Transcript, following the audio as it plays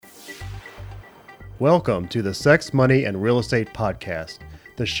Welcome to the Sex, Money, and Real Estate Podcast,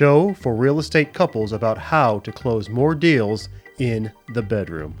 the show for real estate couples about how to close more deals in the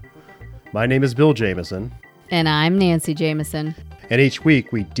bedroom. My name is Bill Jameson. And I'm Nancy Jameson. And each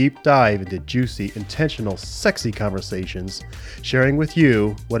week we deep dive into juicy, intentional, sexy conversations, sharing with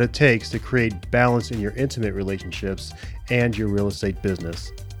you what it takes to create balance in your intimate relationships and your real estate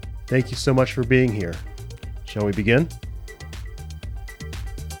business. Thank you so much for being here. Shall we begin?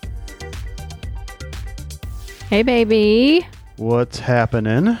 Hey, baby. What's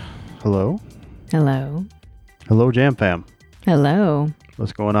happening? Hello? Hello. Hello, Jam Fam. Hello.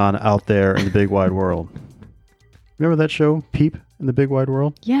 What's going on out there in the big wide world? Remember that show, Peep in the Big Wide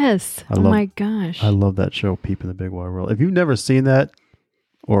World? Yes. My gosh. I love that show, Peep in the Big Wide World. If you've never seen that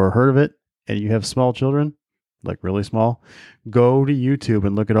or heard of it and you have small children, like really small, go to YouTube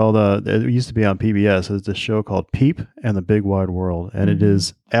and look at it used to be on PBS. It's a show called Peep and the Big Wide World. And it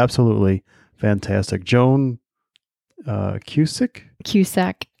is absolutely fantastic. Joan Cusack?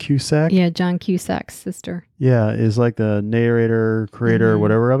 Yeah, John Cusack's sister. Yeah, is like the narrator, creator,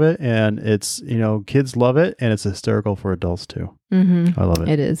 whatever of it. And it's, kids love it. And it's hysterical for adults too. Mm-hmm. I love it.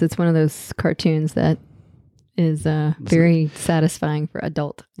 It is. It's one of those cartoons that is very satisfying for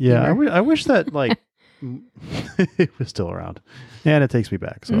adult. Yeah, humor. I wish that it was still around. And it takes me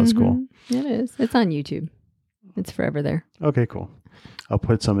back. So that's cool. It is. It's on YouTube. It's forever there. Okay, cool. I'll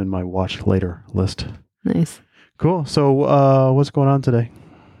put some in my watch later list. Nice. Cool. So what's going on today?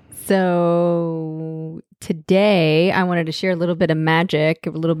 So today I wanted to share a little bit of magic,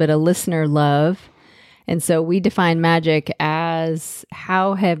 a little bit of listener love. And so we define magic as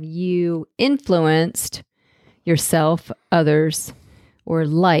how have you influenced yourself, others, or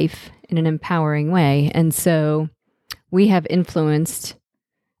life in an empowering way. And so we have influenced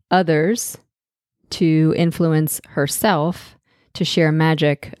others to influence herself to share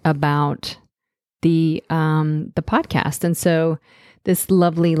magic about the podcast. And so this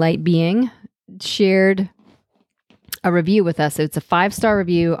lovely light being shared a review with us. It's a 5-star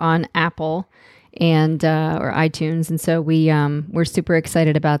review on Apple and or iTunes. And so we're super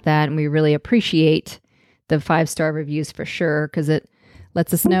excited about that. And we really appreciate the 5-star reviews for sure, because it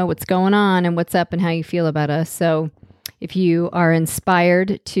lets us know what's going on and what's up and how you feel about us. So if you are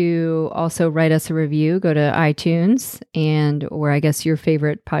inspired to also write us a review, go to iTunes or I guess your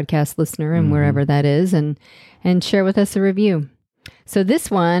favorite podcast listener and wherever that is, and share with us a review. So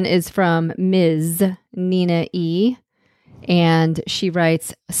this one is from Ms. Nina E. And she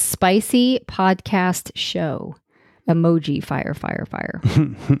writes, "Spicy podcast show. Emoji, fire, fire, fire."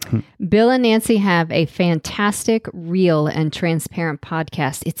 Bill and Nancy have a fantastic, real, and transparent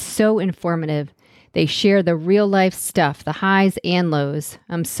podcast. It's so informative. They share the real life stuff, the highs and lows.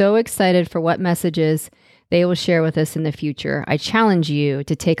 I'm so excited for what messages they will share with us in the future. I challenge you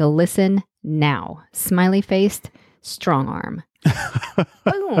to take a listen now. Smiley faced, strong arm.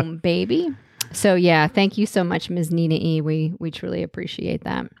 Boom, baby. So yeah, thank you so much, Ms. Nina E. We truly appreciate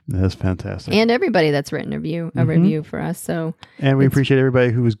that. That's fantastic. And everybody that's written a review for us. So and we appreciate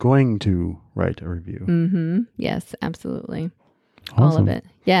everybody who is going to write a review. Mm-hmm. Yes, absolutely. Awesome. All of it.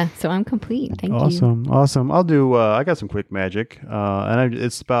 Yeah. So I'm complete. Thank you. Awesome. I'll do. I got some quick magic,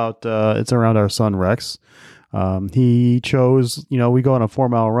 it's around our son Rex. He chose. We go on a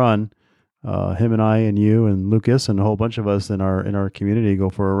 4-mile run. Him and I and you and Lucas and a whole bunch of us in our community go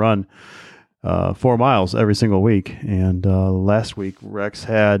for a run. 4 miles every single week. And last week, Rex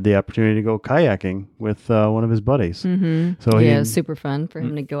had the opportunity to go kayaking with one of his buddies. Mm-hmm. So it was super fun for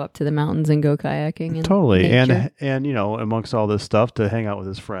him to go up to the mountains and go kayaking. And totally. nature. And amongst all this stuff, to hang out with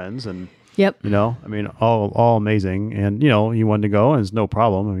his friends and, yep. all amazing. And, he wanted to go and it's no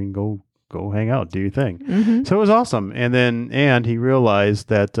problem. Go hang out, do your thing. Mm-hmm. So it was awesome. And he realized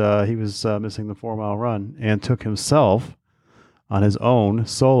that he was missing the 4-mile run and took himself on his own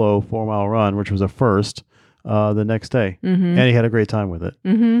solo 4-mile run, which was a first, the next day. Mm-hmm. And he had a great time with it.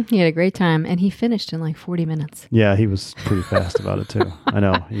 Mm-hmm. He had a great time. And he finished in like 40 minutes. Yeah, he was pretty fast about it too. I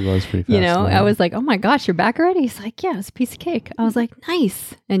know, he was pretty fast. I was like, oh my gosh, you're back already? He's like, yeah, it's a piece of cake. I was like,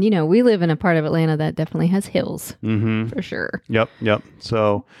 nice. And we live in a part of Atlanta that definitely has hills, for sure. Yep.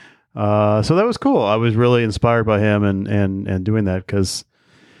 So that was cool. I was really inspired by him and doing that because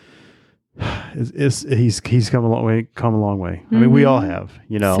he's come a long way. I mean, we all have,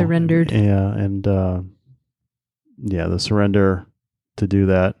 surrendered. Yeah. And, the surrender to do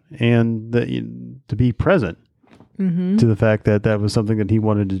that and to be present to the fact that that was something that he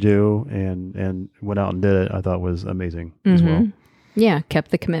wanted to do and went out and did it. I thought was amazing as well. Yeah.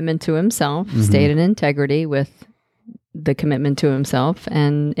 Kept the commitment to himself, stayed in integrity with the commitment to himself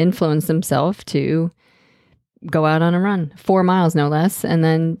and influenced himself to go out on a run, 4 miles no less, and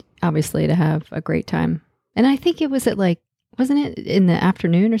then obviously to have a great time. And I think it was at like, wasn't it in the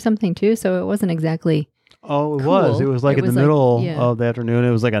afternoon or something too? So it wasn't exactly. Oh, it Cool. was. It was like It in was the like- middle yeah. of the afternoon.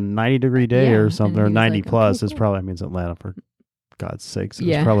 It was like a 90-degree day Yeah, or and something, he or was 90 like, plus. okay, It's cool. probably, I mean, it's Atlanta for God's sakes. It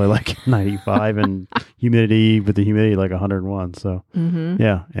Yeah. was probably like 95 and humidity, with the humidity like 101. So, Mm-hmm.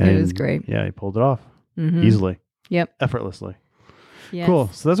 yeah. It was great. Yeah, he pulled it off Mm-hmm. easily. Yep. Effortlessly. Yes. Cool.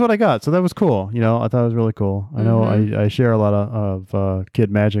 So that's what I got. So that was cool. You know, I thought it was really cool. I know Mhm. I share a lot of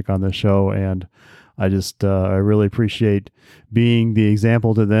kid magic on this show, and I just I really appreciate being the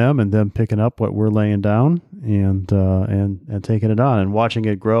example to them and them picking up what we're laying down and taking it on and watching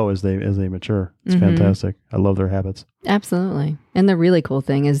it grow as they mature. It's Mhm. fantastic. I love their habits. Absolutely. And the really cool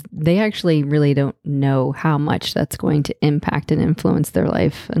thing is they actually really don't know how much that's going to impact and influence their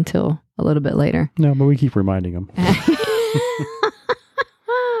life until a little bit later. No, but we keep reminding them.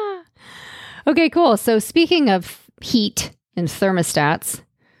 Okay, cool. So speaking of heat and thermostats.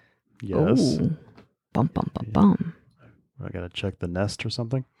 Yes. Ooh. Bum, bum, bum, Yeah. bum. I got to check the nest or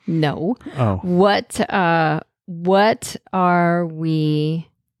something. No. Oh, What are we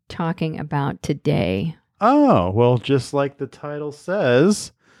talking about today? well, just like the title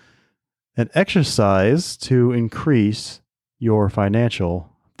says, an exercise to increase your financial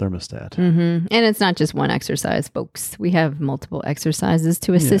thermostat. Mm-hmm. And it's not just one exercise, folks. We have multiple exercises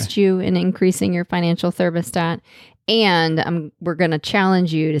to assist you in increasing your financial thermostat. And we're going to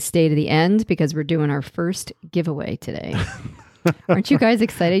challenge you to stay to the end because we're doing our first giveaway today. Aren't you guys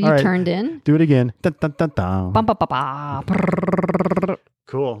excited? You All right. turned in? Do it again. Dun, dun, dun, dun. Bum, ba, ba, ba. Brrrr.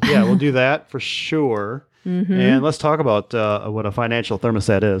 Cool. Yeah, we'll do that for sure. Mhm. And let's talk about what a financial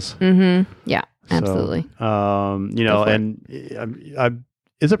thermostat is. Mm-hmm. Yeah, So, absolutely. You know, Go for it. and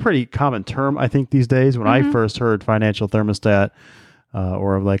it's a pretty common term, I think, these days. When I Mhm. first heard financial thermostat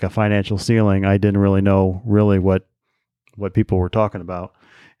or like a financial ceiling, I didn't really know what people were talking about.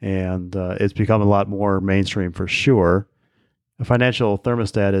 And it's become a lot more mainstream for sure. A financial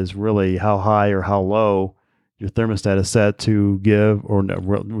thermostat is really how high or how low your thermostat is set to give or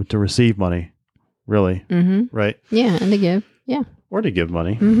to receive money, really, Mm-hmm. right? Yeah, and to give. Yeah. Or to give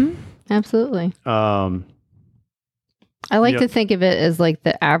money. Mm-hmm. Absolutely. I like Yeah. to think of it as like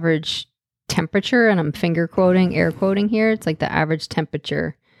the average temperature, and I'm air quoting here. It's like the average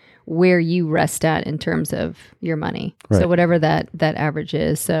temperature where you rest at in terms of your money. So Right. whatever that average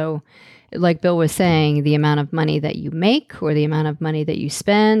is. So like Bill was saying, the amount of money that you make or the amount of money that you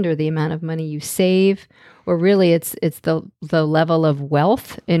spend or the amount of money you save, or really it's the level of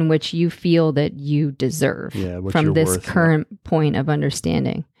wealth in which you feel that you deserve Yeah, what from you're this worth, yeah. current point of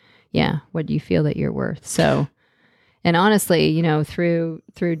understanding. Yeah, what you feel that you're worth. So, and honestly, you know, through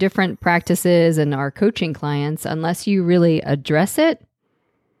different practices and our coaching clients, unless you really address it,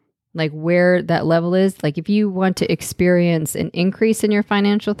 like where that level is, like if you want to experience an increase in your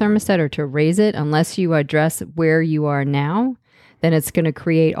financial thermostat or to raise it, unless you address where you are now, then it's going to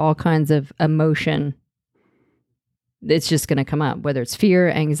create all kinds of emotion. It's just going to come up, whether it's fear,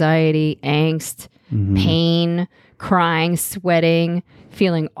 anxiety, angst, Mhm. pain, crying, sweating,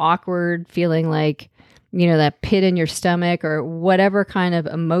 feeling awkward, feeling like, you know, that pit in your stomach or whatever kind of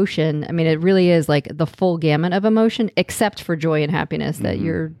emotion. I mean, it really is like the full gamut of emotion, except for joy and happiness, that Mhm.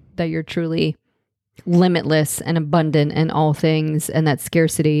 you're truly limitless and abundant in all things, and that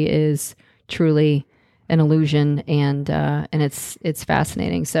scarcity is truly an illusion, and it's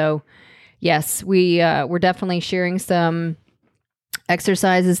fascinating. So yes, we're definitely sharing some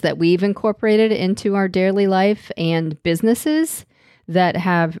exercises that we've incorporated into our daily life and businesses that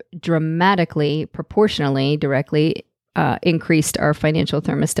have dramatically, proportionally, directly increased our financial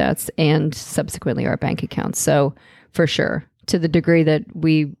thermostats and subsequently our bank accounts. So for sure, to the degree that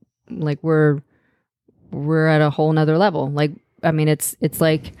we're at a whole nother level. Like, I mean, it's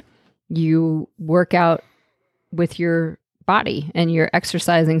like you work out with your body and you're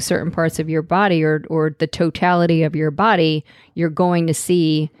exercising certain parts of your body or the totality of your body, you're going to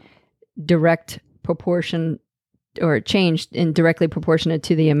see direct proportion or change in directly proportionate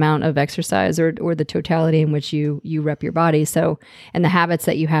to the amount of exercise or the totality in which you rep your body. So, and the habits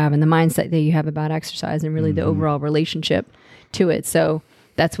that you have and the mindset that you have about exercise and really the overall relationship to it. So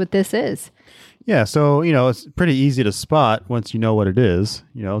that's what this is. Yeah, so, you know, it's pretty easy to spot once you know what it is.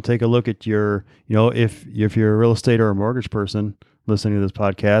 You know, take a look at your, you know, if you're a real estate or a mortgage person listening to this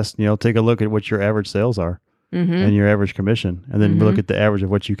podcast, you know, take a look at what your average sales are Mm-hmm. and your average commission, and then Mhm. look at the average of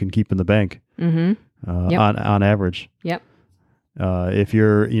what you can keep in the bank Mm-hmm. Yep. on average. Yep. If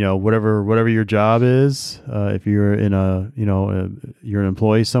you're, you know, whatever your job is, if you're in you're an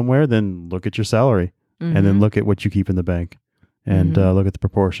employee somewhere, then look at your salary and then look at what you keep in the bank and Mhm. look at the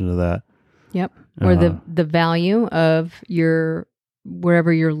proportion of that. Yep. Or the value of your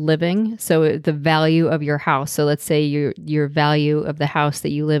wherever you're living. So the value of your house. So let's say your value of the house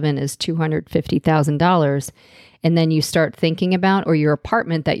that you live in is $250,000, and then you start thinking about, or your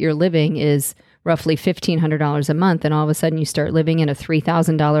apartment that you're living is roughly $1,500 a month, and all of a sudden you start living in a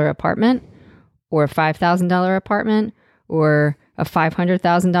 $3,000 apartment, or a $5,000 apartment, or a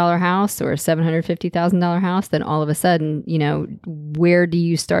 $500,000 house, or a $750,000 house, then all of a sudden, where do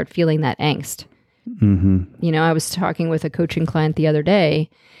you start feeling that angst? Mm-hmm. I was talking with a coaching client the other day,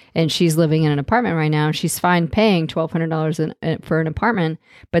 and she's living in an apartment right now. She's fine paying $1,200 for an apartment,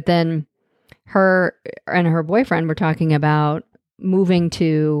 but then her and her boyfriend were talking about moving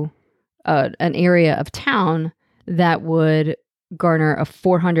to an area of town that would garner a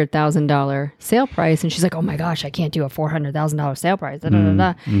 $400,000 sale price. And she's like, oh my gosh, I can't do a $400,000 sale price. Da, da, da,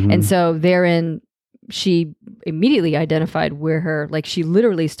 da. Mm-hmm. And so therein, she immediately identified where she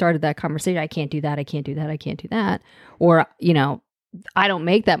literally started that conversation. I can't do that. I can't do that. I can't do that. Or, I don't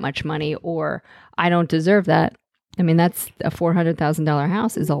make that much money, or I don't deserve that. I mean, that's a $400,000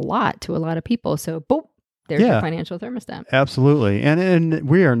 house is a lot to a lot of people. So boom, there's your financial thermostat. Absolutely. And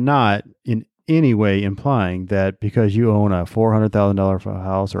we are not in any way implying that because you own a $400,000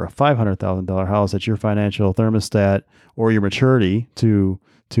 house or a $500,000 house that your financial thermostat or your maturity to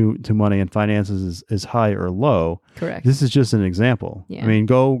money and finances is high or low. Correct. This is just an example. Yeah. I mean,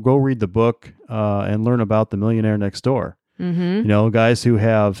 go read the book and learn about The Millionaire Next Door. Mm-hmm. Guys who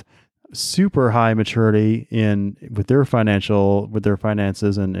have super high maturity with their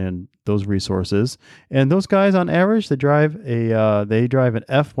finances and those resources. And those guys on average, they drive an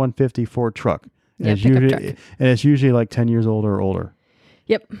F-150 Ford truck. Yeah, And it's usually like 10 years older or older.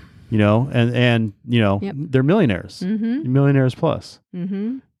 Yep. And Yep. they're millionaires, Mm-hmm. millionaires plus.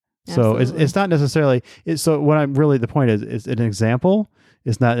 Mm-hmm. So it's not necessarily, so what I'm really, the point is, it's an example.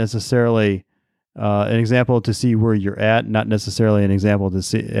 It's not necessarily an example to see where you're at, not necessarily an example to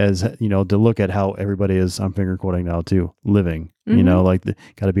see to look at how everybody is, I'm finger quoting now too, living, Mm-hmm.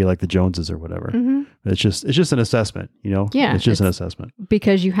 got to be like the Joneses or whatever. Mm-hmm. It's just an assessment, Yeah, it's just an assessment.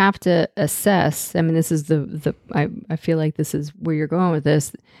 Because you have to assess. I mean, this is I feel like this is where you're going with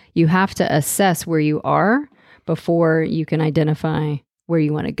this. You have to assess where you are before you can identify where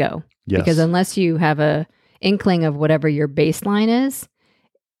you want to go. Yes. Because unless you have a inkling of whatever your baseline is,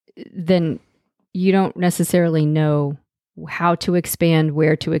 then you don't necessarily know how to expand,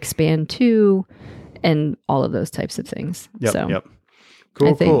 where to expand to, and all of those types of things. Yep.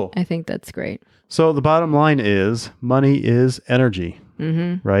 Cool. I think that's great. So the bottom line is money is energy,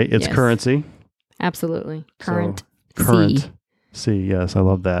 right? It's Yes. currency. Absolutely. Current. C. Yes, I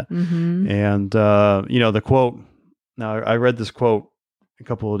love that. Mm-hmm. And, the quote, now I read this quote a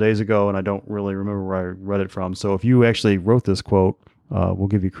couple of days ago and I don't really remember where I read it from. So if you actually wrote this quote, we'll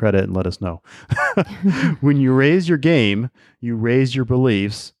give you credit and let us know. When you raise your game, you raise your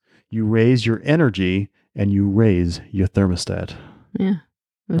beliefs, you raise your energy, and you raise your thermostat. Yeah.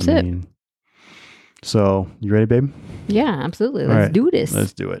 That's it. So you ready, babe? Yeah, absolutely. All Let's right. do this.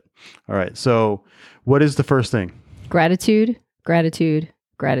 Let's do it. All right. So what is the first thing? Gratitude, gratitude,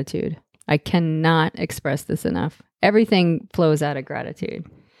 gratitude. I cannot express this enough. Everything flows out of gratitude.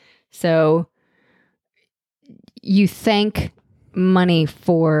 So you thank money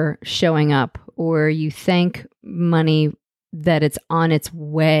for showing up, or you thank money that it's on its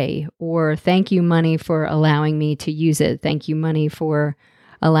way, or thank you money for allowing me to use it. Thank you money for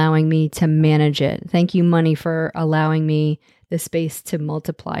allowing me to manage it. Thank you money for allowing me the space to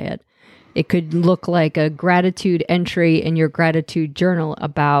multiply it. It could look like a gratitude entry in your gratitude journal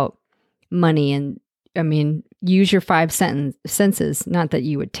about money. And I mean, use your five senses. Not that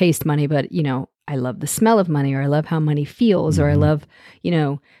you would taste money, but I love the smell of money, or I love how money feels, or I love,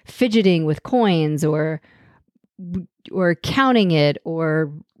 fidgeting with coins, or counting it,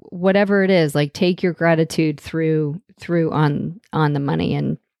 or whatever it is. Like, take your gratitude through on the money,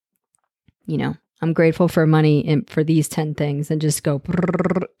 and I'm grateful for money and for these 10 things, and just go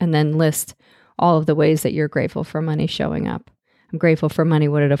and then list all of the ways that you're grateful for money showing up. I'm grateful for money,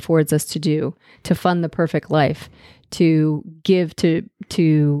 what it affords us to do, to fund the perfect life, to give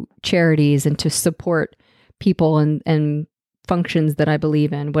to charities, and to support people and functions that I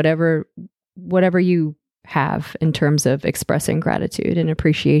believe in, whatever you have in terms of expressing gratitude and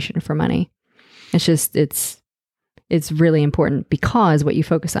appreciation for money. It's really important, because what you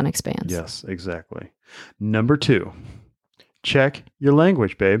focus on expands. Yes, exactly. Number 2, check your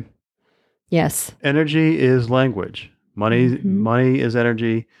language, babe. Yes. Energy is language. Money is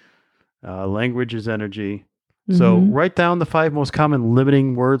energy. Language is energy. So write down the 5 most common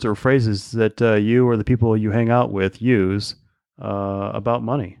limiting words or phrases that you or the people you hang out with use about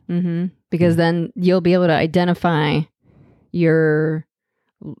money. Because then you'll be able to identify your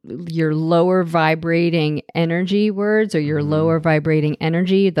lower vibrating energy words, or your lower vibrating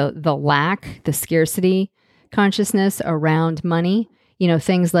energy, the lack, the scarcity consciousness around money.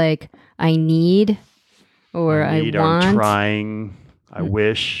 Things like I need, or I want. I'm trying. I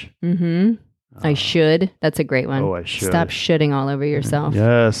wish. I should. That's a great one. Oh, I should. Stop shoulding all over yourself.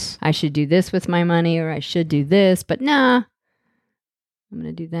 Yes. I should do this with my money, or I should do this, but nah, I'm going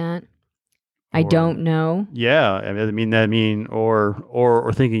to do that. I don't know. Yeah,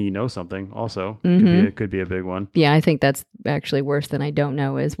 or thinking you know something also could be a big one. Yeah, I think that's actually worse than I don't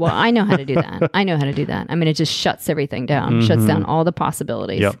know. Is, well, I know how to do that. I know how to do that. I mean, it just shuts everything down, shuts down all the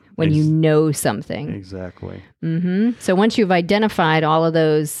possibilities when you know something. Exactly. So once you've identified all of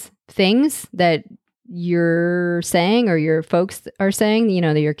those things that you're saying, or your folks are saying,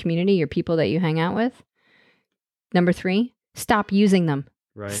 your community, your people that you hang out with, number 3, stop using them.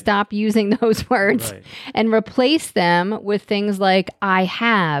 Right. Stop using those words and replace them with things like I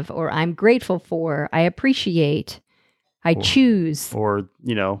have, or I'm grateful for, I appreciate, I choose. Or,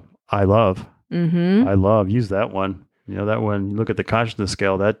 I love. I love. Use that one. That one, you look at the consciousness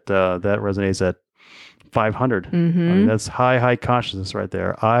scale, that resonates at 500. I mean, that's high consciousness right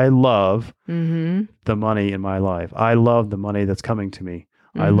there. I love the money in my life. I love the money that's coming to me.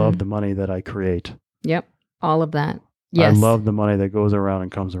 I love the money that I create. Yep. All of that. Yes. I love the money that goes around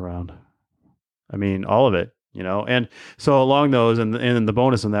and comes around. I mean, all of it, And so along those, and the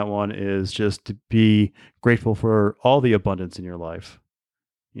bonus in that one is just to be grateful for all the abundance in your life.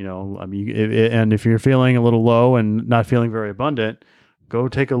 I mean, and if you're feeling a little low and not feeling very abundant, go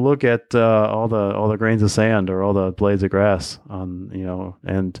take a look at all the grains of sand or all the blades of grass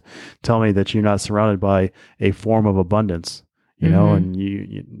and tell me that you're not surrounded by a form of abundance. And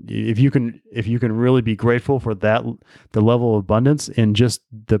if you can really be grateful for the level of abundance in just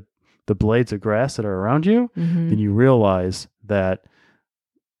the blades of grass that are around you, then you realize that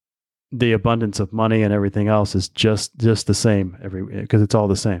the abundance of money and everything else is just the same because it's all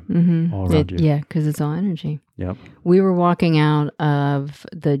the same all around you. Yeah, because it's all energy. Yep. We were walking out of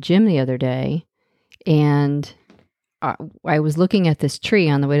the gym the other day, and I was looking at this tree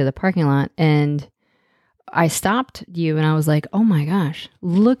on the way to the parking lot, and I stopped you and I was like, oh my gosh,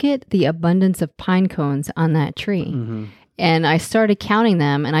 look at the abundance of pine cones on that tree. And I started counting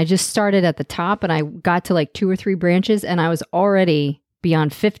them, and I just started at the top, and I got to like 2 or 3 branches, and I was already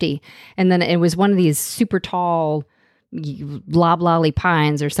beyond 50. And then it was one of these super tall loblolly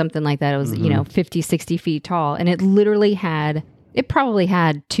pines or something like that. It was, 50, 60 feet tall. And it probably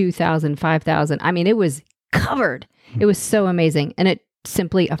had 2,000, 5,000. I mean, it was covered. It was so amazing. And it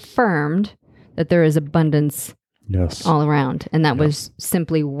simply affirmed that there is abundance all around. And that was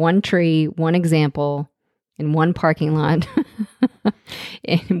simply one tree, one example, in one parking lot,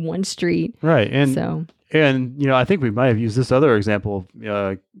 in one street. Right. And I think we might have used this other example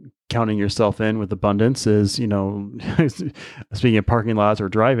of counting yourself in with abundance is, speaking of parking lots or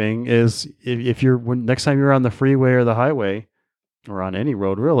driving, is if next time you're on the freeway or the highway or on any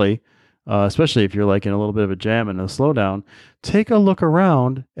road really, especially if you're like in a little bit of a jam and a slowdown, take a look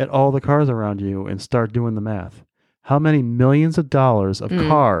around at all the cars around you and start doing the math. How many millions of dollars of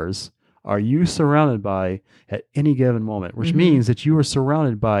cars are you surrounded by at any given moment? Which means that you are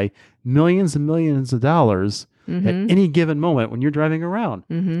surrounded by millions and millions of dollars at any given moment when you're driving around.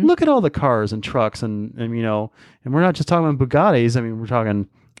 Look at all the cars and trucks and and we're not just talking about Bugattis. I mean, we're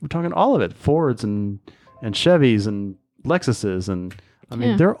talking all of it, Fords and Chevys and Lexuses and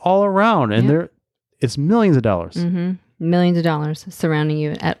they're all around, and it's millions of dollars. Millions of dollars surrounding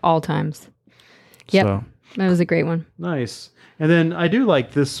you at all times. Yep. So, that was a great one. Nice. And then I do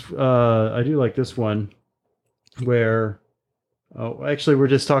like this one where, actually we're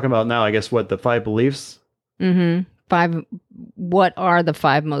just talking about now, I guess, the 5 beliefs. What are the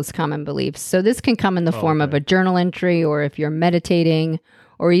 5 most common beliefs? So this can come in the form of a journal entry, or if you're meditating,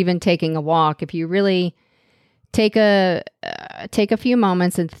 or even taking a walk. If you really take a few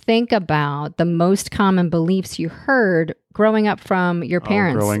moments and think about the most common beliefs you heard growing up from your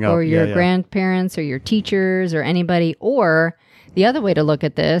parents or your grandparents or your teachers or anybody. Or the other way to look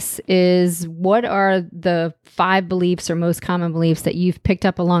at this is, what are the 5 beliefs or most common beliefs that you've picked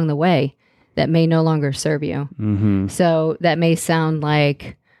up along the way that may no longer serve you? So that may sound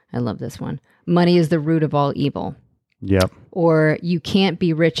like, I love this one, money is the root of all evil. Yep. Or you can't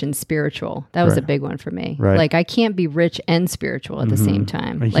be rich and spiritual. That was a big one for me. Right. Like, I can't be rich and spiritual at the same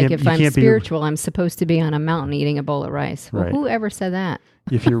time. Like, if I'm spiritual, I'm supposed to be on a mountain eating a bowl of rice. Well, whoever said that?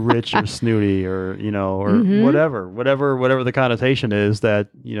 If you're rich or snooty or, or whatever the connotation is that,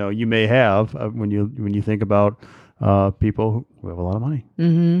 you may have when you think about people who have a lot of money.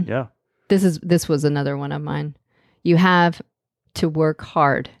 Mm-hmm. Yeah. This was another one of mine. You have to work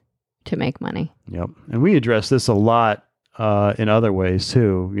hard to make money. Yep. And we address this a lot in other ways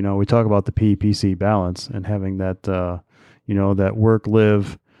too. You know, we talk about the PPC balance and having that, that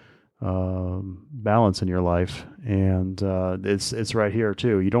work-live balance in your life. And it's right here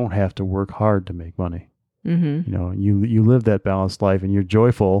too. You don't have to work hard to make money. Mm-hmm. You know, you live that balanced life and you're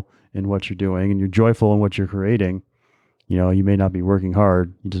joyful in what you're doing and you're joyful in what you're creating. You know, you may not be working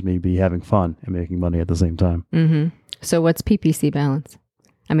hard. You just may be having fun and making money at the same time. Mm-hmm. So what's PPC balance?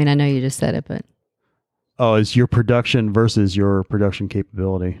 I mean, I know you just said it, but... Oh, it's your production versus your production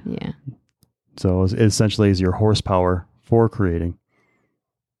capability. Yeah. So it essentially is your horsepower for creating.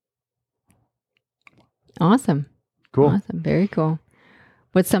 Awesome. Cool. Awesome. Very cool.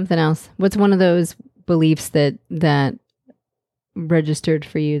 What's something else? What's one of those beliefs that registered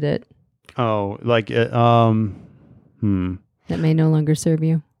for you that that may no longer serve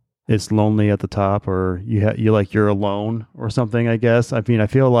you? It's lonely at the top, or you're alone or something, I guess. I mean, I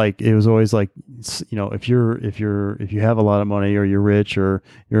feel like it was always like, you know, if you have a lot of money or you're rich or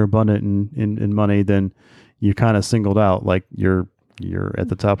you're abundant in money, then you kind of singled out, like you're at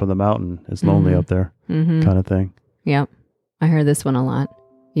the top of the mountain. It's lonely up there, kind of thing. Yep. I heard this one a lot.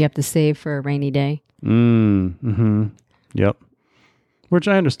 You have to save for a rainy day. Mm-hmm. Yep. Which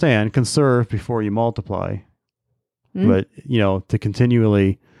I understand. Conserve before you multiply. But, you know, to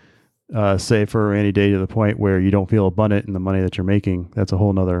continually save for a rainy day to the point where you don't feel abundant in the money that you're making, that's a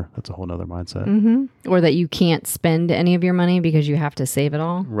whole nother mindset. Mm-hmm. Or that you can't spend any of your money because you have to save it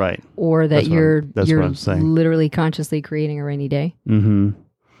all. Right. Or that you're what I'm saying. Literally consciously creating a rainy day. Mm-hmm.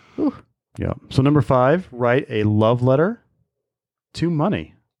 Ooh. Yeah. So number 5, write a love letter to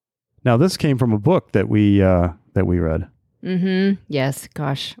money. Now, this came from a book that we read. Mm-hmm. Yes.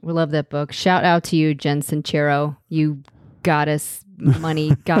 Gosh, we love that book. Shout out to you, Jen Sincero, you goddess,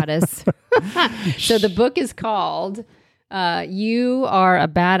 money goddess. So the book is called You Are a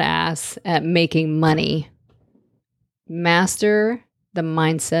Badass at Making Money. Master the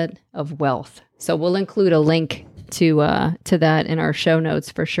Mindset of Wealth. So we'll include a link to that in our show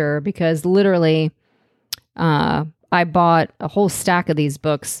notes for sure, because literally I bought a whole stack of these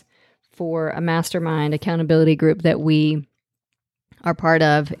books for a mastermind accountability group that we are part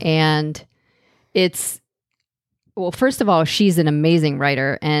of. And well, first of all, she's an amazing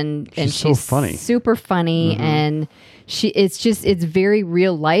writer and she's so funny, super funny. Mm-hmm. And it's very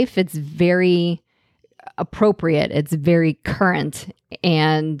real life. It's very appropriate. It's very current,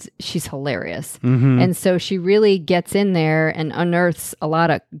 and she's hilarious. Mm-hmm. And so she really gets in there and unearths a lot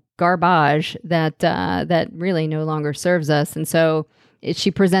of garbage that really no longer serves us. And so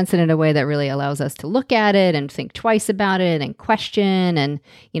she presents it in a way that really allows us to look at it and think twice about it and question and,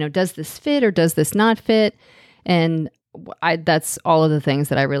 you know, does this fit or does this not fit? And that's all of the things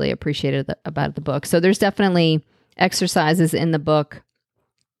that I really appreciated about the book. So there's definitely exercises in the book.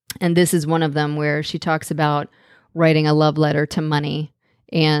 And this is one of them where she talks about writing a love letter to money.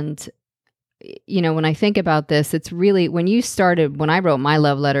 And, you know, when I think about this, it's really when I wrote my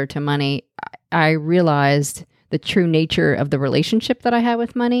love letter to money, I realized the true nature of the relationship that I had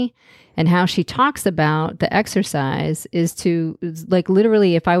with money. And how she talks about the exercise is like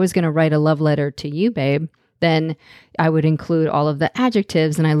literally, if I was going to write a love letter to you, babe, then I would include all of the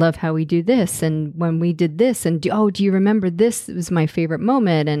adjectives. And I love how we do this. And when we did this, and do you remember this? It was my favorite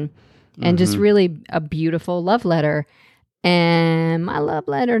moment. And just really a beautiful love letter. And my love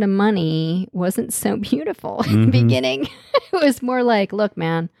letter to money wasn't so beautiful in the beginning. It was more like, look,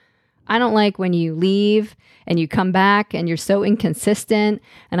 man, I don't like when you leave and you come back and you're so inconsistent.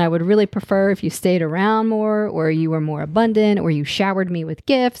 And I would really prefer if you stayed around more, or you were more abundant, or you showered me with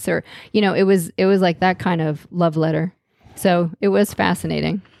gifts, or, you know, it was like that kind of love letter. So it was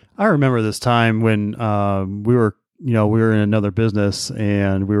fascinating. I remember this time when we were in another business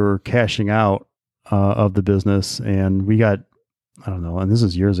and we were cashing out of the business, and we got, I don't know, and this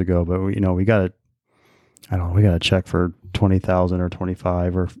is years ago, but we got a check for 20,000 or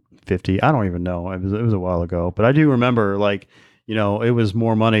 25 or 50. I don't even know. It was a while ago, but I do remember, like, you know, it was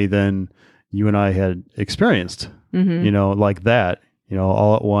more money than you and I had experienced, you know, like that, you know,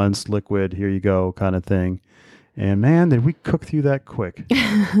 all at once, liquid, here you go kind of thing. And man, did we cook through that quick.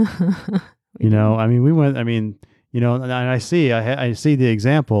 You know, I mean, you know, and I see the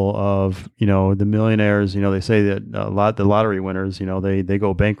example of, you know, the millionaires, you know, they say that the lottery winners, you know, they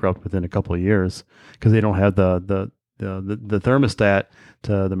go bankrupt within a couple of years because they don't have the thermostat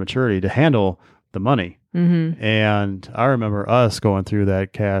to the maturity to handle the money. Mm-hmm. And I remember us going through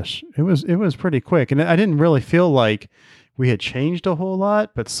that cash. It was pretty quick. And I didn't really feel like we had changed a whole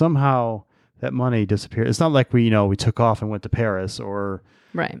lot, but somehow that money disappeared. It's not like we took off and went to Paris, or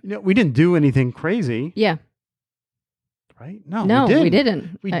Right. we didn't do anything crazy. Yeah. Right? No, No, we we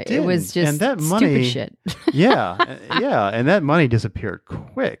didn't. didn't. It was just and that money, stupid shit. yeah, and that money disappeared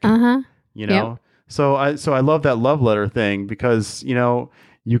quick. Uh-huh. You know, so I love that love letter thing, because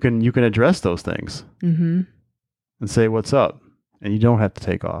you can address those things Mm-hmm. and say what's up, and you don't have to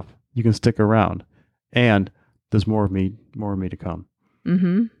take off. You can stick around, and there's more of me to come.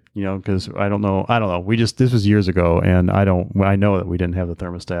 Mm-hmm. Because I don't know. This was years ago, and I know that we didn't have the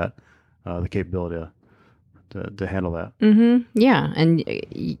thermostat, the capability to handle that. Mm-hmm. Yeah.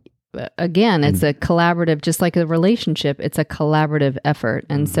 And again, it's a collaborative, just like a relationship, it's a collaborative effort.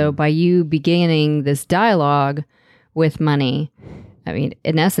 And so by you beginning this dialogue with money, I mean,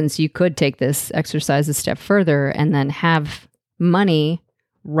 in essence, you could take this exercise a step further and then have money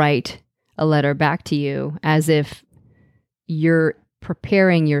write a letter back to you as if you're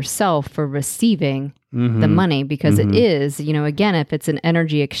preparing yourself for receiving the money, because it is, again, if it's an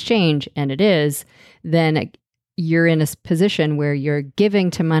energy exchange, and it is, then you're in a position where you're giving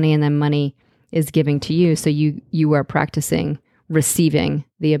to money, and then money is giving to you. So you are practicing receiving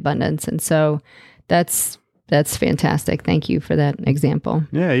the abundance. And so that's fantastic. Thank you for that example.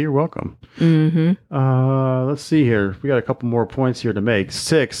 Yeah, you're welcome. Let's see here. We got a couple more points here to make.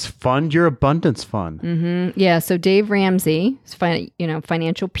 6, fund your abundance fund. Yeah. So Dave Ramsey,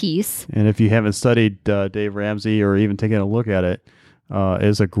 financial peace. And if you haven't studied Dave Ramsey, or even taken a look at it,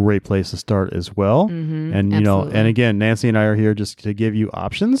 is a great place to start as well. And absolutely. And again, Nancy and I are here just to give you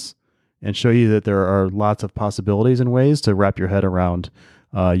options and show you that there are lots of possibilities and ways to wrap your head around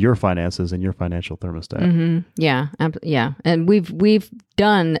your finances and your financial thermostat. Yeah. Yeah. And we've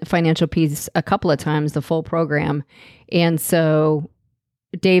done Financial Peace a couple of times, the full program. And so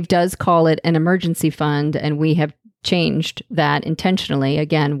Dave does call it an emergency fund, and we have changed that intentionally.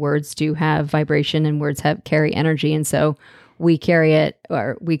 Again, words do have vibration, and words carry energy. And so we carry it,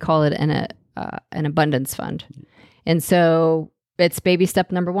 or we call it an abundance fund. And so it's baby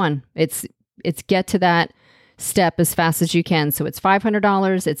step number 1. It's get to that step as fast as you can. So it's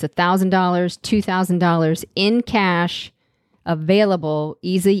 $500, it's $1,000, $2,000 in cash, available,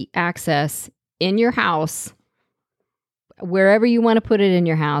 easy access in your house, wherever you want to put it in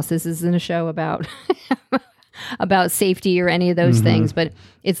your house. This isn't a show about about safety or any of those things, but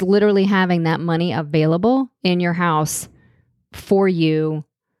it's literally having that money available in your house for you,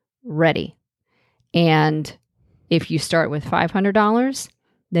 ready. And if you start with $500,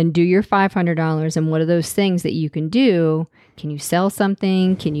 then do your $500. And what are those things that you can do? Can you sell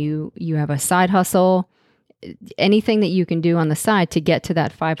something? Can you have a side hustle? Anything that you can do on the side to get to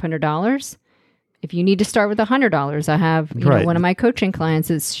that $500. If you need to start with $100, I have one of my coaching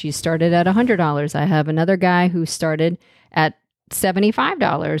clients she started at $100. I have another guy who started at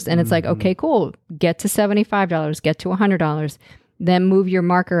 $75, and it's like, okay, cool. Get to $75, get to $100, then move your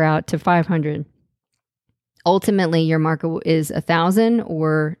marker out to $500. Ultimately, your marker is $1,000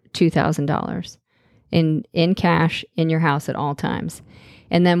 or $2,000 in cash in your house at all times.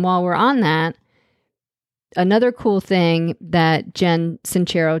 And then while we're on that, another cool thing that Jen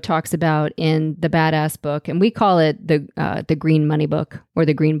Sincero talks about in the Badass book, and we call it the Green Money Book, or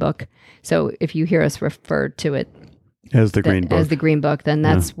the Green Book. So if you hear us refer to it as the Green Book, then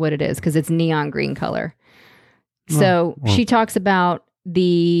that's what it is, because it's neon green color. So she talks about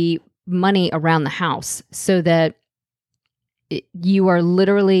the money around the house, so that you are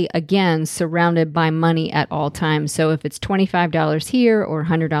literally, again, surrounded by money at all times. So if it's $25 here, or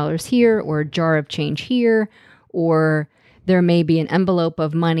 $100 here, or a jar of change here, or there may be an envelope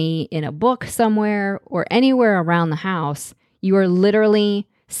of money in a book somewhere, or anywhere around the house, you are literally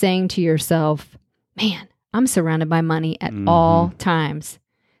saying to yourself, man, I'm surrounded by money at all times.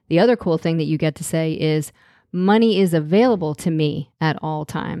 The other cool thing that you get to say is, money is available to me at all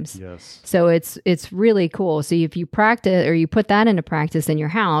times. Yes. So it's really cool. So if you practice, or you put that into practice in your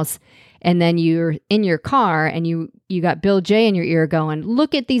house, and then you're in your car and you got Bill J in your ear going,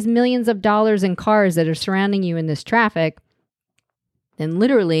 look at these millions of dollars in cars that are surrounding you in this traffic, then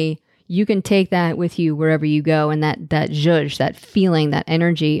literally you can take that with you wherever you go. And that zhuzh, that feeling, that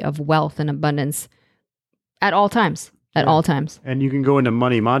energy of wealth and abundance at all times. At all times. And you can go into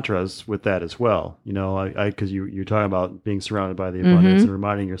money mantras with that as well. Because you're talking about being surrounded by the abundance and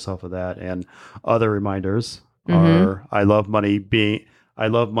reminding yourself of that. And other reminders are, I love money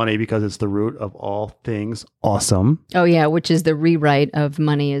because it's the root of all things awesome. Oh yeah, which is the rewrite of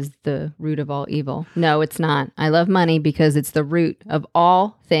money is the root of all evil. No, it's not. I love money because it's the root of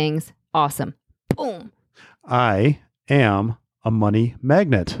all things awesome. Boom. I am a money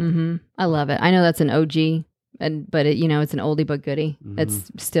magnet. I love it. I know that's an OG. But it's an oldie but goodie.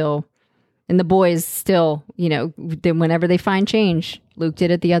 It's still And the boys still, whenever they find change, Luke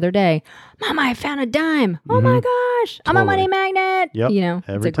did it the other day. Mama, I found a dime. Oh my gosh. I'm a money magnet. Yep. It's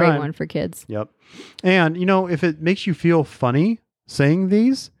Every a great time. one for kids. Yep. And, if it makes you feel funny saying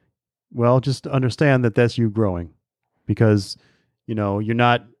these, well, just understand that that's you growing because, you're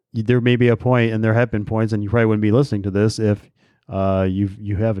not, there may be a point and there have been points and you probably wouldn't be listening to this if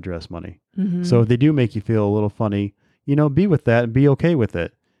you have addressed money. Mm-hmm. So if they do make you feel a little funny, be with that and be okay with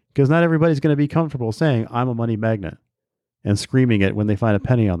it. Because not everybody's going to be comfortable saying, I'm a money magnet and screaming it when they find a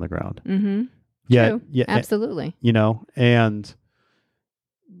penny on the ground. Mm-hmm. Yeah. True. Yeah. Absolutely. And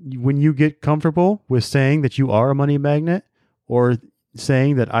when you get comfortable with saying that you are a money magnet or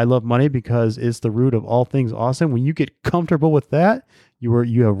saying that I love money because it's the root of all things awesome, when you get comfortable with that, you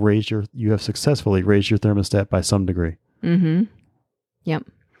have successfully raised your thermostat by some degree. Mm-hmm. Yep.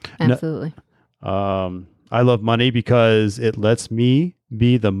 Absolutely. I love money because it lets me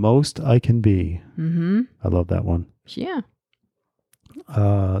be the most I can be. Mm-hmm. I love that one. Yeah.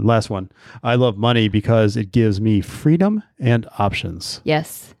 Last one. I love money because it gives me freedom and options.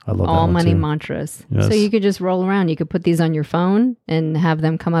 Yes. I love all that one money too. mantras. Yes. So you could just roll around. You could put these on your phone and have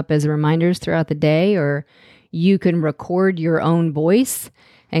them come up as reminders throughout the day, or you can record your own voice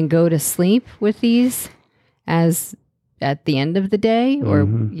and go to sleep with these as at the end of the day, or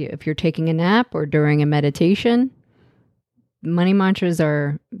if you're taking a nap or during a meditation. Money mantras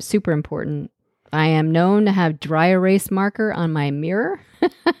are super important. I am known to have dry erase marker on my mirror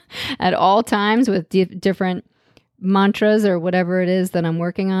at all times with different mantras or whatever it is that I'm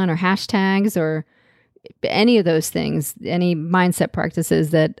working on, or hashtags, or any of those things, any mindset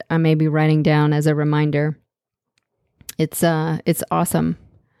practices that I may be writing down as a reminder. It's awesome.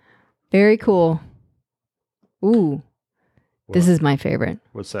 Very cool. Ooh. This is my favorite.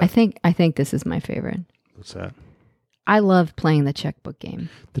 What's that? I think this is my favorite. What's that? I love playing the checkbook game.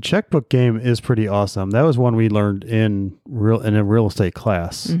 The checkbook game is pretty awesome. That was one we learned in a real estate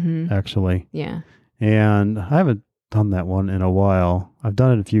class, actually. Yeah. And I haven't done that one in a while. I've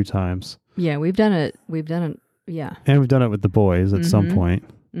done it a few times. Yeah, we've done it. Yeah. And we've done it with the boys at some point.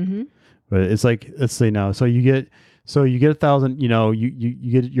 Mm-hmm. But it's like, let's say now, so you get 1,000,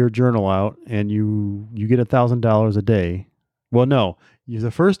 you get your journal out and you get $1,000 a day. Well, no, the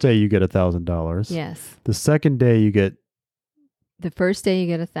first day you get $1,000. Yes. The second day you get. The first day you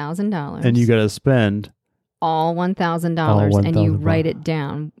get $1,000. And you got to spend. All $1,000 and you write it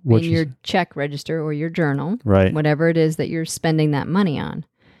down in your check register or your journal. Right. Whatever it is that you're spending that money on.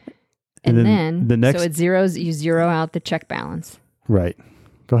 And then the next. So it zeros, you zero out the check balance. Right.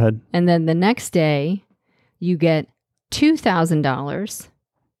 Go ahead. And then the next day you get $2,000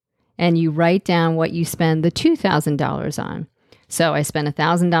 and you write down what you spend the $2,000 on. So I spent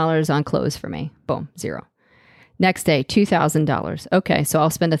 $1,000 on clothes for me. Boom, zero. Next day, $2,000. Okay, so I'll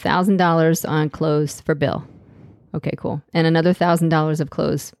spend $1,000 on clothes for Bill. Okay, cool. And another $1,000 of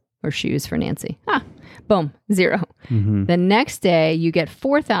clothes or shoes for Nancy. Boom, zero. Mm-hmm. The next day, you get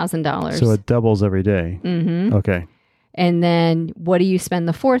 $4,000. So it doubles every day. Mm-hmm. Okay. And then what do you spend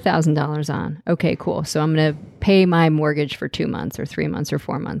the $4,000 on? Okay, cool. So I'm going to pay my mortgage for 2 months or 3 months or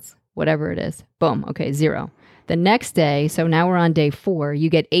 4 months, whatever it is. Boom. Okay, zero. The next day, so now we're on day 4, you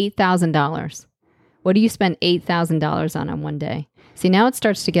get $8,000. What do you spend $8,000 on one day? See, now it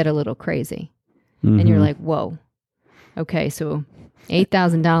starts to get a little crazy. Mm-hmm. And you're like, whoa. Okay, so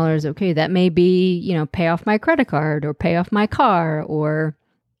 $8,000. Okay, that may be, pay off my credit card or pay off my car, or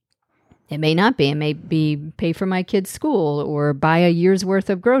it may not be. It may be pay for my kid's school or buy a year's worth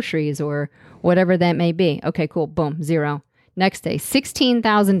of groceries or whatever that may be. Okay, cool. Boom, zero. Next day,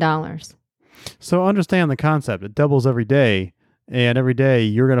 $16,000. So understand the concept. It doubles every day. And every day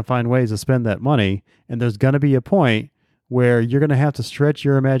you're going to find ways to spend that money. And there's going to be a point where you're going to have to stretch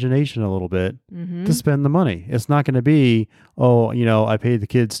your imagination a little bit to spend the money. It's not going to be, I paid the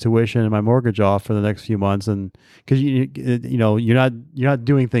kids' tuition and my mortgage off for the next few months. And because, you're not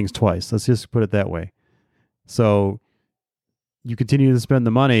doing things twice. Let's just put it that way. So you continue to spend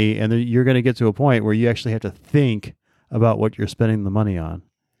the money and you're going to get to a point where you actually have to think about what you're spending the money on.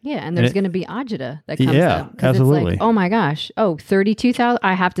 Yeah, and there's going to be agita that comes up. Yeah, absolutely. It's like, oh my gosh, $32,000.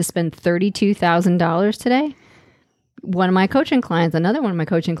 I have to spend $32,000 today. Another one of my coaching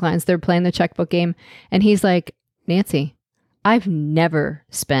clients, they're playing the checkbook game, and he's like, Nancy, I've never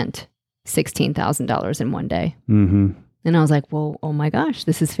spent $16,000 in one day. Mm-hmm. And I was like, well, oh my gosh,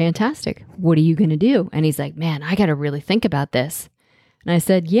 this is fantastic. What are you going to do? And he's like, man, I got to really think about this. And I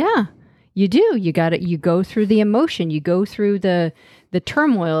said, yeah, you do. You go through the emotion. You go through the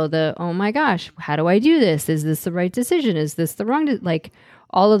turmoil, oh my gosh, how do I do this? Is this the right decision? Is this the wrong? Like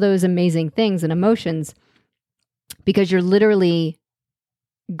all of those amazing things and emotions, because you're literally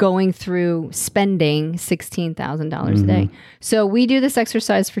going through spending $16,000 a day. So we do this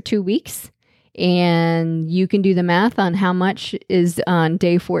exercise for 2 weeks, and you can do the math on how much is on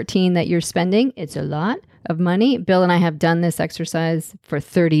day 14 that you're spending. It's a lot of money. Bill and I have done this exercise for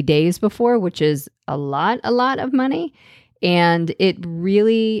 30 days before, which is a lot of money. And it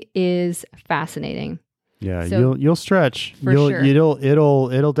really is fascinating. Yeah, So, you'll stretch. for sure.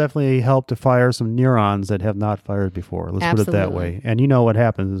 It'll definitely help to fire some neurons that have not fired before. Let's put it that Absolutely. way. And you know what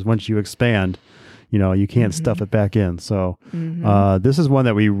happens is once you expand, you can't stuff it back in. So this is one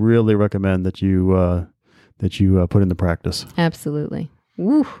that we really recommend that you put into practice. Absolutely.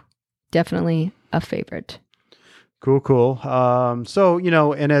 Woo. Definitely a favorite. Cool. So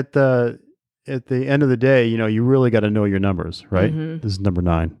and at the end of the day, you really got to know your numbers, right? This is number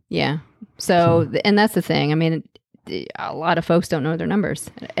 9. Yeah. So, and that's the thing. I mean, a lot of folks don't know their numbers.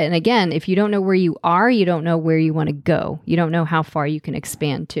 And again, if you don't know where you are, you don't know where you want to go. You don't know how far you can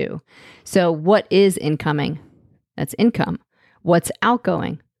expand to. So what is incoming? That's income. What's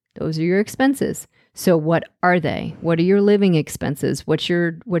outgoing? Those are your expenses. So what are they? What are your living expenses? What's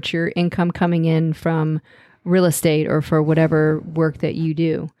your income coming in from real estate or for whatever work that you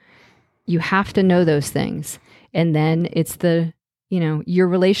do? You have to know those things. And then it's your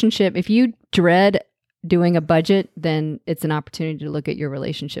relationship. If you dread doing a budget, then it's an opportunity to look at your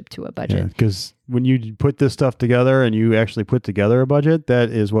relationship to a budget. Because when you put this stuff together and you actually put together a budget, that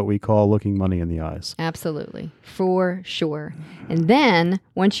is what we call looking money in the eyes. Absolutely. For sure. And then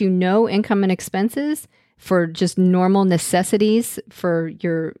once you know income and expenses for just normal necessities for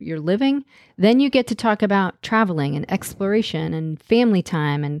your living, then you get to talk about traveling and exploration and family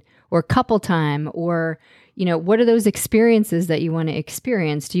time or couple time, or what are those experiences that you want to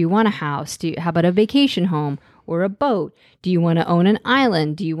experience? Do you want a house? How about a vacation home or a boat? Do you want to own an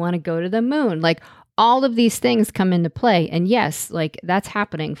island? Do you want to go to the moon? Like, all of these things come into play. And yes, like, that's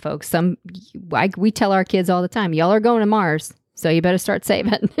happening, folks. We tell our kids all the time, y'all are going to Mars, so you better start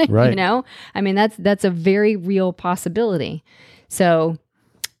saving. Right. I mean, that's a very real possibility. So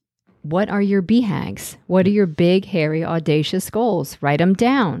what are your BHAGs? What are your big, hairy, audacious goals? Write them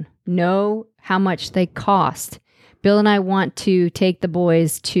down. Know how much they cost. Bill and I want to take the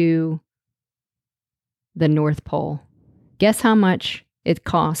boys to the North Pole. Guess how much it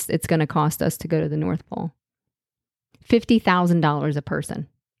costs? It's going to cost us to go to the North Pole. $50,000 a person.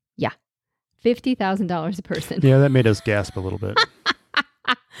 Yeah. $50,000 a person. Yeah, that made us gasp a little bit.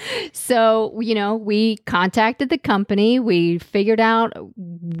 So, we contacted the company. We figured out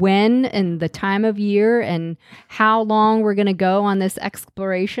when and the time of year and how long we're going to go on this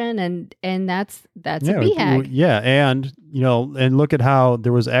exploration. And that's a BHAG. Yeah. And, and look at how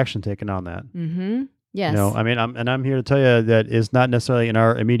there was action taken on that. Mm-hmm. Yes. I'm here to tell you that it's not necessarily in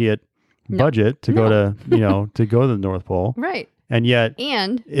our immediate budget to go to, to go to the North Pole. Right. And yet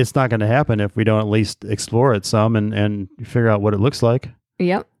it's not going to happen if we don't at least explore it some and figure out what it looks like.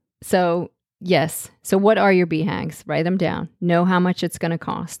 Yep. So, yes. So what are your BHAGs? Write them down. Know how much it's going to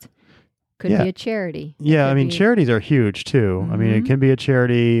cost. Could be a charity. Yeah, charities are huge too. Mm-hmm. It can be a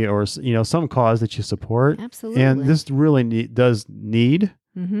charity or, some cause that you support. Absolutely. And this really does need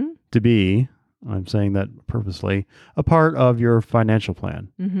to be, I'm saying that purposely, a part of your financial plan.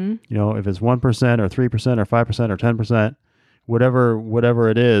 Mm-hmm. If it's 1% or 3% or 5% or 10%, whatever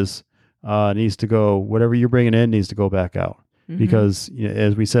it is, needs to go, whatever you're bringing in needs to go back out. Because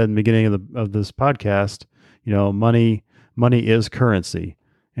as we said in the beginning of this podcast, money is currency,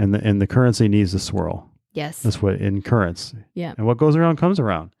 and the currency needs to swirl. Yes, that's what in currency. Yeah, and what goes around comes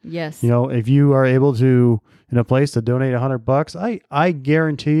around. Yes, if you are able to in a place to donate $100, I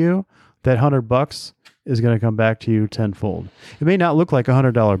guarantee you that $100 is going to come back to you tenfold. It may not look like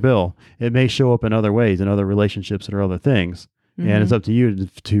 $100 bill. It may show up in other ways, in other relationships or other things. And it's up to you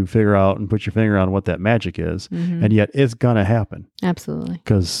to figure out and put your finger on what that magic is. And yet it's going to happen. Absolutely.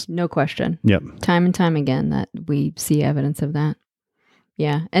 Because no question. Yep. Time and time again that we see evidence of that.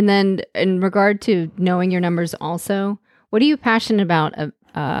 Yeah. And then in regard to knowing your numbers also, what are you passionate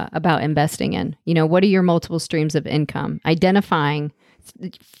about investing in? What are your multiple streams of income? Identifying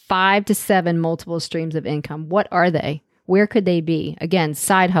 5 to 7 multiple streams of income. What are they? Where could they be? Again,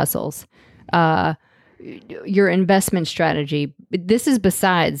 side hustles, your investment strategy. This is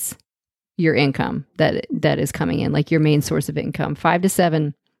besides your income that is coming in, like your main source of income. 5 to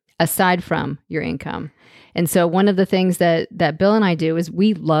 7 aside from your income. And so one of the things that Bill and I do is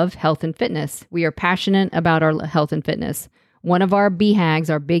we love health and fitness. We are passionate about our health and fitness. One of our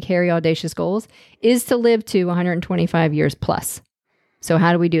BHAGs, our big, hairy, audacious goals, is to live to 125 years plus. So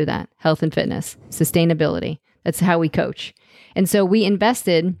how do we do that? Health and fitness, sustainability. That's how we coach. And so we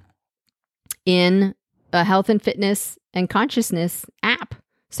invested in a health and fitness and consciousness app.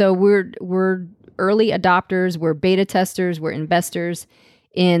 So we're early adopters, we're beta testers, we're investors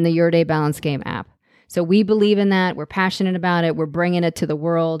in the Your Day Balance Game app. So we believe in that. We're passionate about it. We're bringing it to the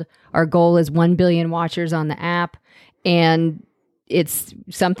world. Our goal is 1 billion watchers on the app. And it's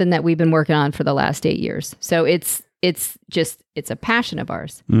something that we've been working on for the last 8 years. So it's a passion of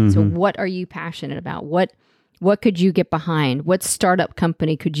ours. Mm-hmm. So what are you passionate about? What could you get behind? What startup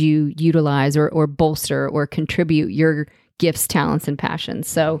company could you utilize or bolster or contribute your gifts, talents, and passions?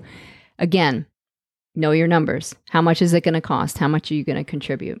 So again, know your numbers. How much is it going to cost? How much are you going to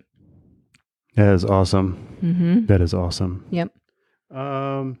contribute? That is awesome. Mm-hmm. That is awesome. Yep.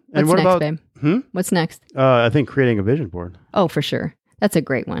 And What's what next, about, babe? What's next? I think creating a vision board. Oh, for sure. That's a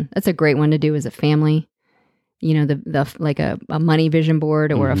great one. That's a great one to do as a family. You know, the like a money vision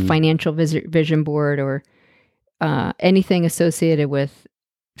board or Mm-hmm. a financial vision board or anything associated with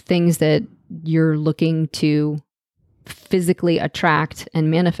things that you're looking to physically attract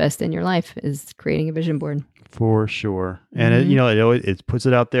and manifest in your life is creating a vision board. For sure. And it puts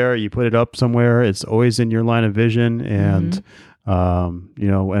it out there. You put it up somewhere. It's always in your line of vision. And,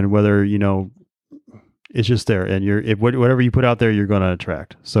 and whether, it's just there. And whatever you put out there, you're going to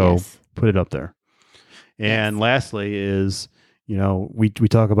attract. So Yes. put it up there. And Yes. lastly is, we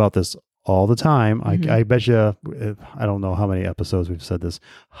talk about this all the time. Mhm. I bet you, I don't know how many episodes we've said this.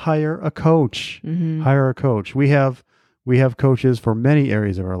 Hire a coach. Mm-hmm. Hire a coach. We have coaches for many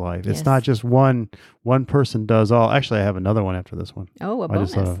areas of our life. It's Yes. not just one person does all. Actually, I have another one after this one. Oh, a I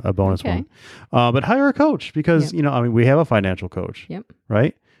bonus. just thought a bonus Okay. one. But hire a coach because, Yep. we have a financial coach. Yep.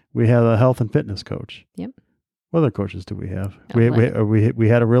 Right? We have a health and fitness coach. Yep. What other coaches do we have? Oh, We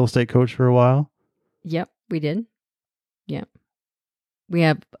had a real estate coach for a while. Yep, we did. Yep. We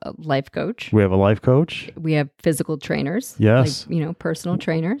have a life coach. We have a life coach. We have physical trainers. Yes. Like, personal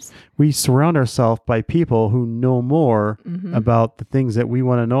trainers. We surround ourselves by people who know more Mhm. about the things that we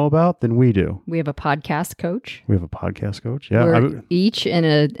want to know about than we do. We have a podcast coach. We have a podcast coach. Yeah. We're each in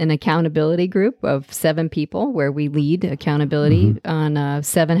an accountability group of 7 people where we lead accountability on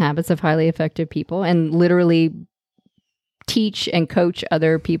 7 habits of highly effective people and literally teach and coach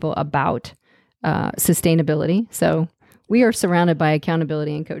other people about sustainability. So we are surrounded by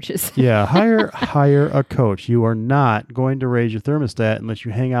accountability and coaches. Yeah, hire a coach. You are not going to raise your thermostat unless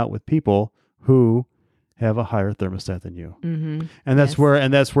you hang out with people who have a higher thermostat than you. Mm-hmm. And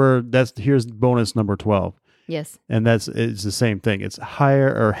here's bonus number 12. Yes. And it's the same thing. It's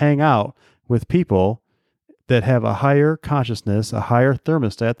hire or hang out with people that have a higher consciousness, a higher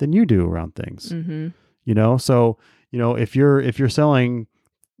thermostat than you do around things. Mm-hmm. So, if you're selling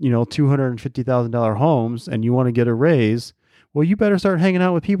 $250,000 homes and you want to get a raise, well, you better start hanging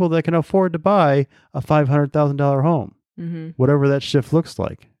out with people that can afford to buy a $500,000 home, Mm-hmm. whatever that shift looks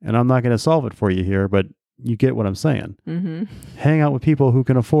like. And I'm not going to solve it for you here, but you get what I'm saying. Mm-hmm. Hang out with people who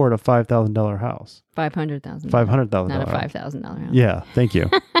can afford a $5,000 house, $500,000. $500,000, Not a $5,000 house. Yeah, thank you.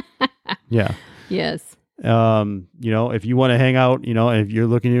 Yeah. Yes. If you want to hang out, if you're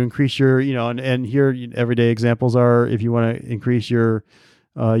looking to increase your, and here everyday examples are, if you want to increase your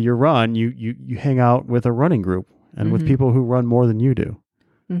run, you hang out with a running group and with people who run more than you do.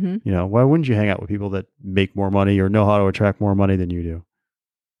 Mm-hmm. Why wouldn't you hang out with people that make more money or know how to attract more money than you do?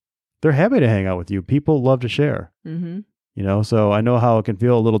 They're happy to hang out with you. People love to share, Mm-hmm. So I know how it can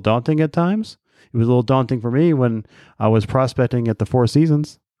feel a little daunting at times. It was a little daunting for me when I was prospecting at the Four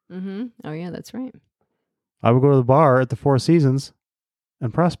Seasons. Mm-hmm. Oh yeah, that's right. I would go to the bar at the Four Seasons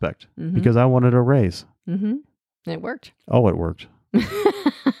and prospect Mm-hmm. because I wanted a raise. Mm-hmm. It worked. Oh, it worked.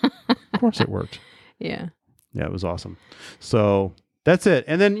 Of course it worked. Yeah. Yeah, it was awesome. So that's it.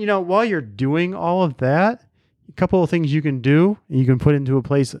 And then, while you're doing all of that, a couple of things you can do, you can put into a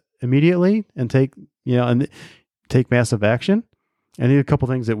place immediately and take massive action. And a couple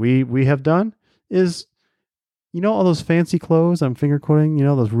of things that we have done is, all those fancy clothes I'm finger quoting,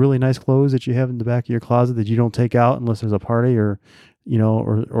 those really nice clothes that you have in the back of your closet that you don't take out unless there's a party or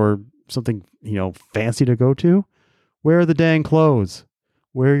something, fancy to go to. Wear the dang clothes.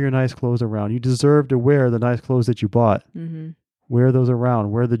 Wear your nice clothes around. You deserve to wear the nice clothes that you bought. Mm-hmm. Wear those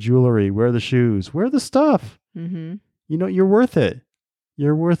around. Wear the jewelry. Wear the shoes. Wear the stuff. Mm-hmm. You're worth it.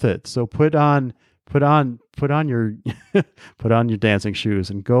 You're worth it. So put on your put on your dancing shoes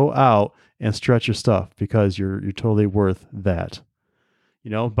and go out and stretch your stuff because you're totally worth that.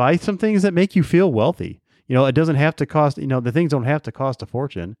 Buy some things that make you feel wealthy. It doesn't have to cost, the things don't have to cost a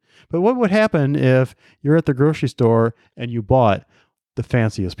fortune. But what would happen if you're at the grocery store and you bought the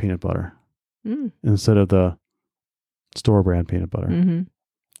fanciest peanut butter instead of the store brand peanut butter Mm-hmm.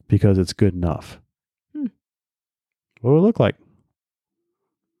 because it's good enough? What would it look like?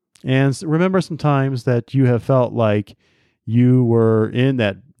 And remember some times that you have felt like you were in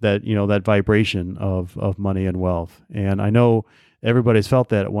that vibration of money and wealth. And I know everybody's felt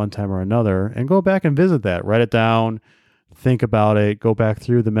that at one time or another. And go back and visit that. Write it down. Think about it. Go back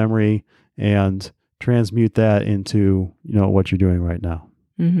through the memory and transmute that into what you're doing right now.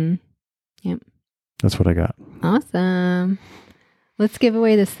 Mm-hmm. Yep. That's what I got. Awesome. Let's give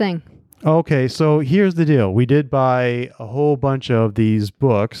away this thing. Okay, so here's the deal. We did buy a whole bunch of these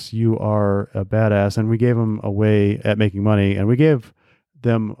books, You Are a Badass, and we gave them away at Making Money, and we gave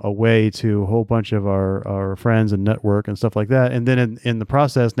them away to a whole bunch of our friends and network and stuff like that. And then in the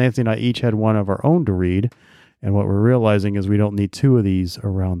process, Nancy and I each had one of our own to read. And what we're realizing is we don't need two of these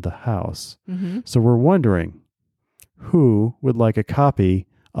around the house. Mm-hmm. So we're wondering who would like a copy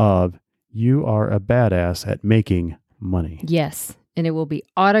of You Are a Badass at Making Money? Yes. And it will be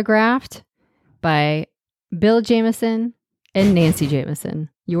autographed by Bill Jameson and Nancy Jameson.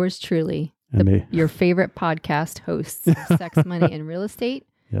 Yours truly. Your favorite podcast hosts, Sex, Money, and Real Estate.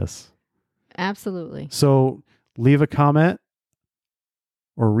 Yes. Absolutely. So leave a comment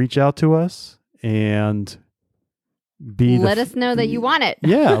or reach out to us and let us know that you want it.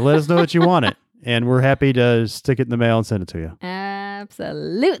 Yeah, let us know that you want it. And we're happy to stick it in the mail and send it to you.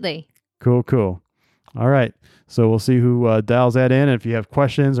 Absolutely. Cool. All right. So we'll see who dials that in. And if you have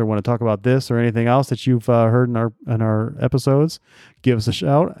questions or want to talk about this or anything else that you've heard in our episodes, give us a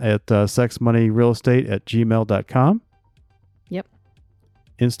shout at sexmoneyrealestate@gmail.com. Yep.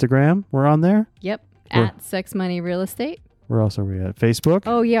 Instagram, we're on there. Yep. At Sex Money Real Estate. Where else are we at? Facebook.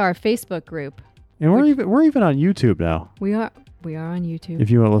 Oh yeah, our Facebook group. And we're even on YouTube now. We are on YouTube. If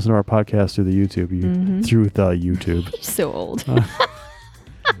you want to listen to our podcast through the YouTube, through the YouTube. You're so old.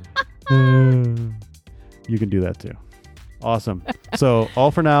 You can do that too. Awesome. So all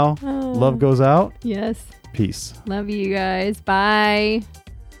for now. Love goes out. Yes. Peace. Love you guys. Bye.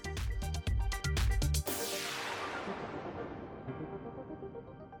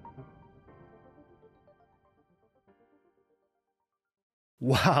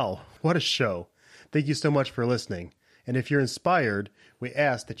 Wow, what a show. Thank you so much for listening. And if you're inspired, we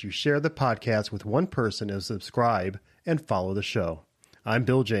ask that you share the podcast with one person and subscribe and follow the show. I'm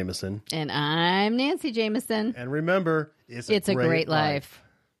Bill Jameson. And I'm Nancy Jameson. And remember, it's a great life.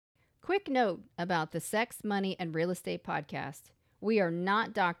 Quick note about the Sex, Money, and Real Estate podcast. We are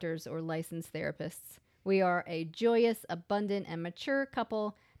not doctors or licensed therapists. We are a joyous, abundant, and mature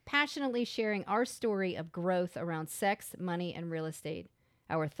couple passionately sharing our story of growth around sex, money, and real estate.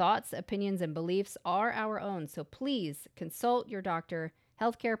 Our thoughts, opinions, and beliefs are our own, so please consult your doctor,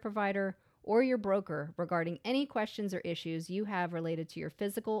 healthcare provider, or your broker regarding any questions or issues you have related to your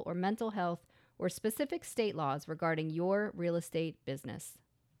physical or mental health or specific state laws regarding your real estate business.